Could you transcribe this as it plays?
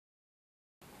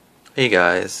Hey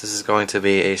guys, this is going to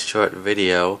be a short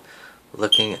video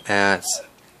looking at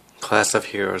Class of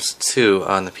Heroes 2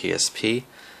 on the PSP.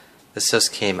 This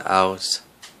just came out,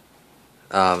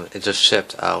 it just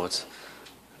shipped out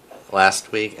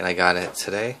last week and I got it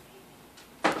today.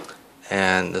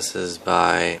 And this is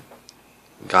by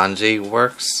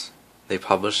Gaijinworks. They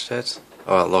published it,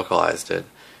 or localized it,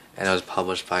 and it was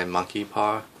published by Monkey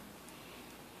Paw.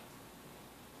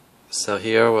 So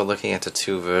here we're looking at the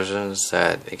two versions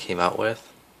that it came out with.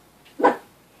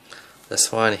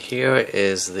 This one here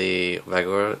is the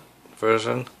regular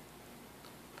version,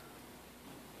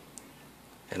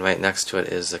 and right next to it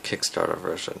is the Kickstarter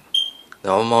version.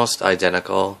 They're almost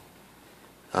identical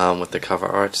with the cover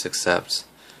arts, except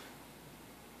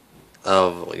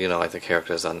of, like the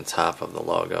characters on the top of the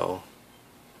logo,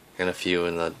 and a few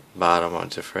in the bottom are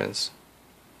different.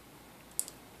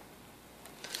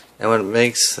 And what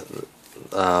makes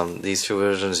these two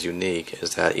versions unique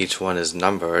is that each one is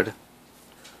numbered.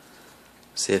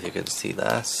 See if you can see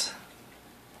that.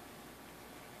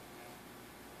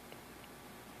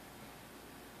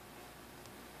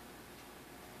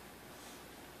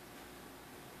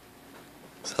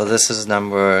 So this is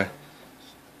number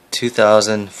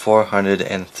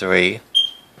 2403.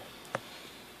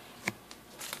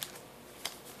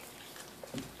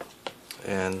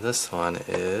 And this one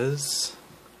is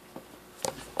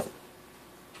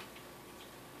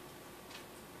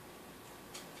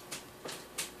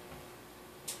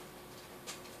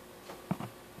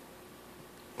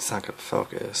it's not going to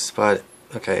focus, but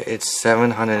okay, it's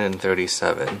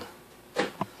 737.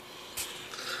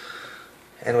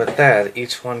 And with that,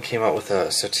 each one came out with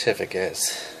a certificate,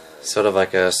 sort of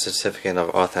like a certificate of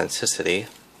authenticity.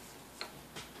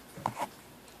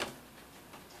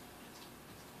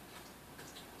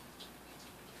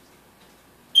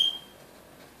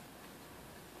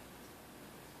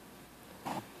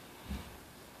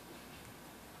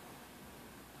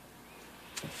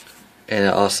 And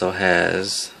it also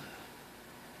has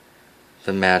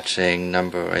the matching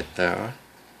number right there.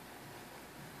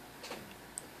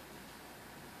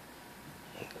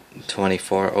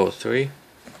 2403.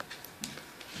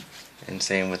 And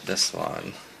same with this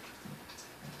one.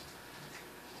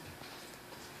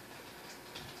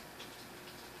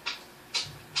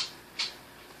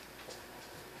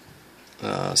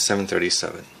 Uh,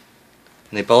 737. And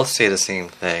they both say the same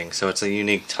thing, so it's a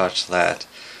unique touch that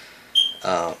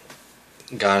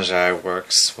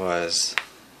Gaijinworks was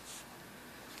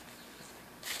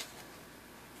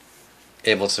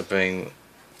able to bring,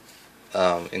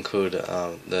 include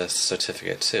the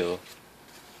certificate too.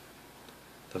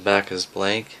 The back is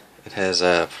blank. It has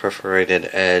a perforated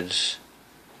edge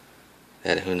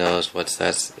that who knows what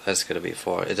that's going to be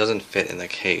for. It doesn't fit in the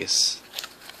case.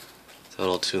 It's a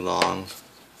little too long.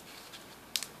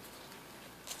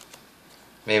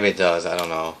 Maybe it does, I don't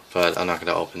know, but I'm not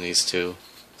going to open these two.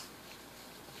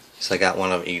 So I got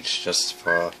one of each just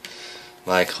for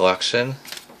my collection.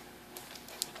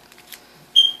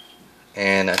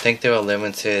 And I think they were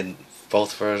limited,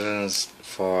 both versions,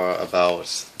 for about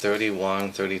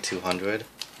 3,200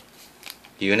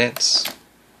 units.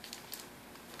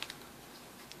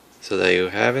 So there you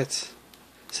have it.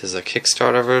 This is a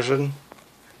Kickstarter version.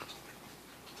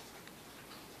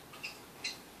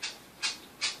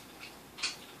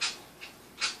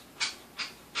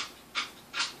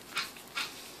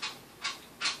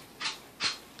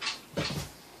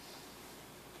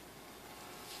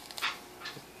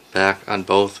 Back on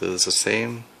both is the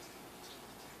same.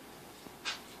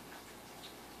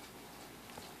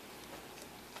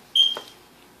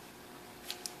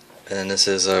 And this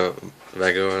is a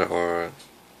regular or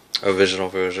original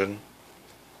version.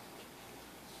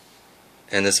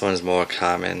 And this one is more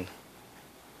common.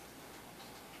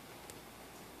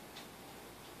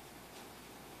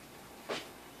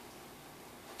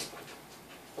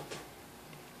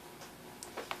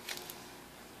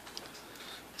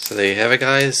 So there you have it,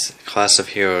 guys. Class of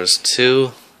Heroes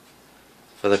 2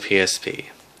 for the PSP.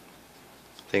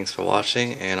 Thanks for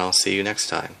watching, and I'll see you next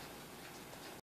time.